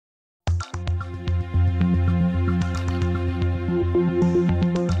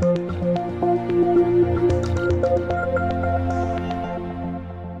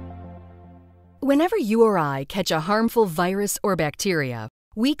Whenever you or I catch a harmful virus or bacteria,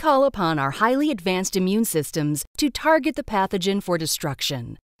 we call upon our highly advanced immune systems to target the pathogen for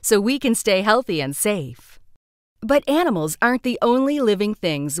destruction, so we can stay healthy and safe. But animals aren't the only living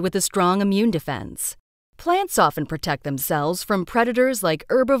things with a strong immune defense. Plants often protect themselves from predators like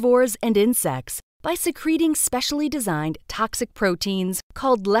herbivores and insects by secreting specially designed toxic proteins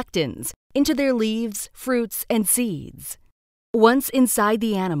called lectins into their leaves, fruits, and seeds. Once inside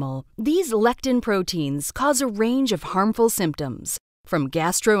the animal, these lectin proteins cause a range of harmful symptoms, from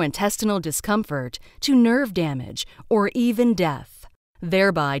gastrointestinal discomfort to nerve damage or even death,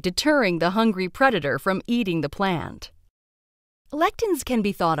 thereby deterring the hungry predator from eating the plant. Lectins can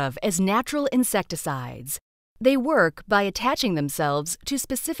be thought of as natural insecticides. They work by attaching themselves to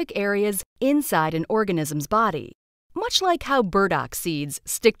specific areas inside an organism's body, much like how burdock seeds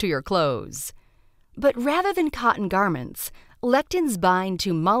stick to your clothes. But rather than cotton garments, lectins bind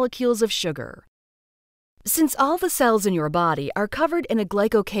to molecules of sugar. Since all the cells in your body are covered in a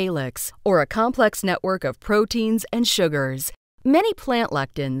glycocalyx, or a complex network of proteins and sugars, many plant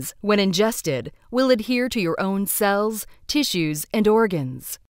lectins, when ingested, will adhere to your own cells, tissues, and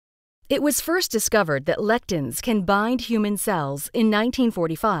organs. It was first discovered that lectins can bind human cells in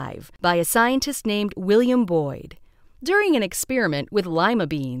 1945 by a scientist named William Boyd. During an experiment with lima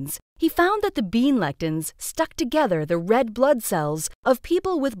beans, he found that the bean lectins stuck together the red blood cells of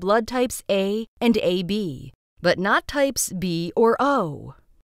people with blood types A and AB, but not types B or O.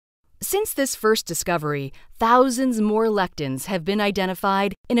 Since this first discovery, thousands more lectins have been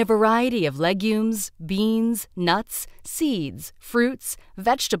identified in a variety of legumes, beans, nuts, seeds, fruits,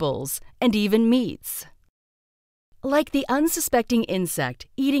 vegetables, and even meats. Like the unsuspecting insect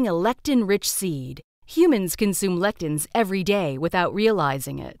eating a lectin-rich seed, humans consume lectins every day without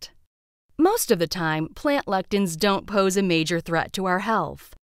realizing it. Most of the time, plant lectins don't pose a major threat to our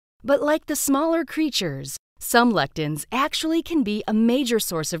health. But like the smaller creatures, some lectins actually can be a major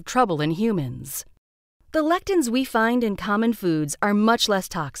source of trouble in humans. The lectins we find in common foods are much less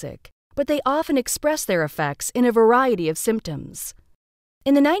toxic, but they often express their effects in a variety of symptoms.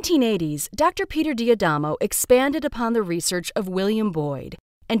 In the 1980s, Dr. Peter D'Adamo expanded upon the research of William Boyd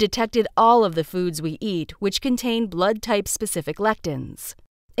and detected all of the foods we eat which contain blood-type-specific lectins.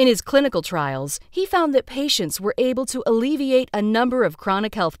 In his clinical trials, he found that patients were able to alleviate a number of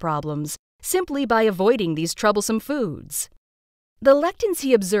chronic health problems simply by avoiding these troublesome foods. The lectins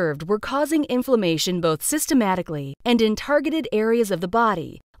he observed were causing inflammation both systematically and in targeted areas of the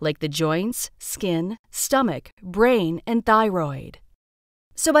body, like the joints, skin, stomach, brain, and thyroid.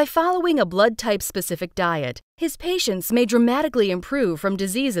 So by following a blood-type-specific diet, his patients may dramatically improve from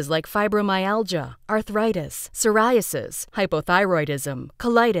diseases like fibromyalgia, arthritis, psoriasis, hypothyroidism,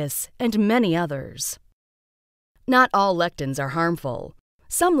 colitis, and many others. Not all lectins are harmful.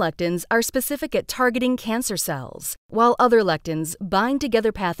 Some lectins are specific at targeting cancer cells, while other lectins bind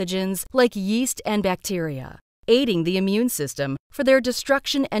together pathogens like yeast and bacteria, aiding the immune system for their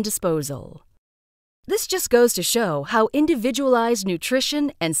destruction and disposal. This just goes to show how individualized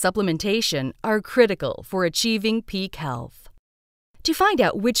nutrition and supplementation are critical for achieving peak health. To find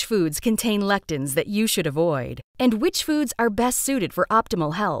out which foods contain lectins that you should avoid and which foods are best suited for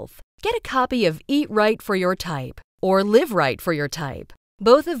optimal health, get a copy of Eat Right for Your Type or Live Right for Your Type,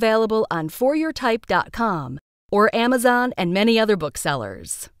 both available on foryourtype.com or Amazon and many other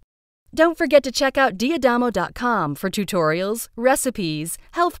booksellers. Don't forget to check out D'Adamo.com for tutorials, recipes,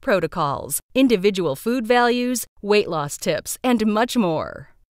 health protocols, individual food values, weight loss tips, and much more.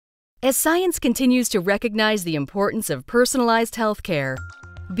 As science continues to recognize the importance of personalized healthcare,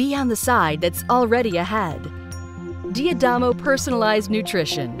 be on the side that's already ahead. D'Adamo Personalized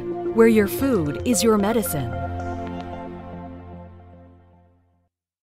Nutrition, where your food is your medicine.